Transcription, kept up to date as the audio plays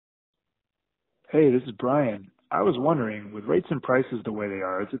Hey, this is Brian. I was wondering, with rates and prices the way they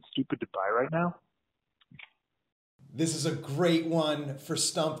are, is it stupid to buy right now? This is a great one for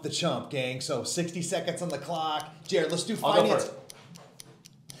Stump the Chump, gang. So 60 seconds on the clock. Jared, let's do I'll go finance. first.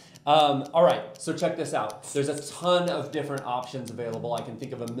 All right, so check this out. There's a ton of different options available. I can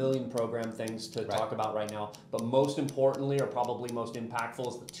think of a million program things to talk about right now, but most importantly, or probably most impactful,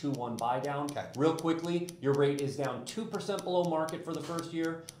 is the 2-1 buy down. Okay. Real quickly, your rate is down 2% below market for the first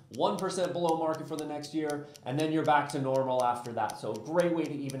year, 1% below market for the next year, and then you're back to normal after that. So a great way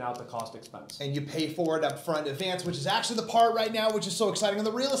to even out the cost expense. And you pay for it up front in advance, which is actually the part right now which is so exciting on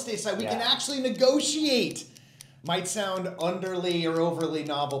the real estate side. We can actually negotiate. Might sound underly or overly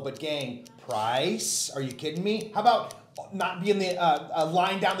novel, but gang, price? Are you kidding me? How about not being the a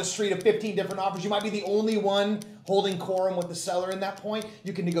line down the street of 15 different offers? You might be the only one holding quorum with the seller in that point.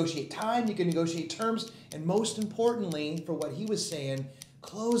 You can negotiate time, you can negotiate terms, and most importantly, for what he was saying,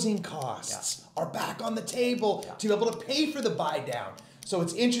 closing costs are back on the table to be able to pay for the buy down. So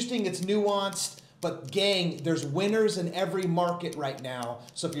it's interesting, it's nuanced. But gang, there's winners in every market right now.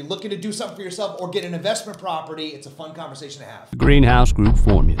 So if you're looking to do something for yourself or get an investment property, it's a fun conversation to have. The Greenhouse Group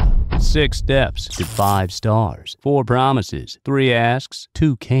formula. 6 steps to 5 stars. 4 promises, 3 asks,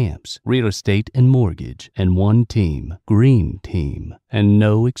 2 camps, real estate and mortgage, and 1 team. Green Team. And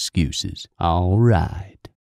no excuses. All right.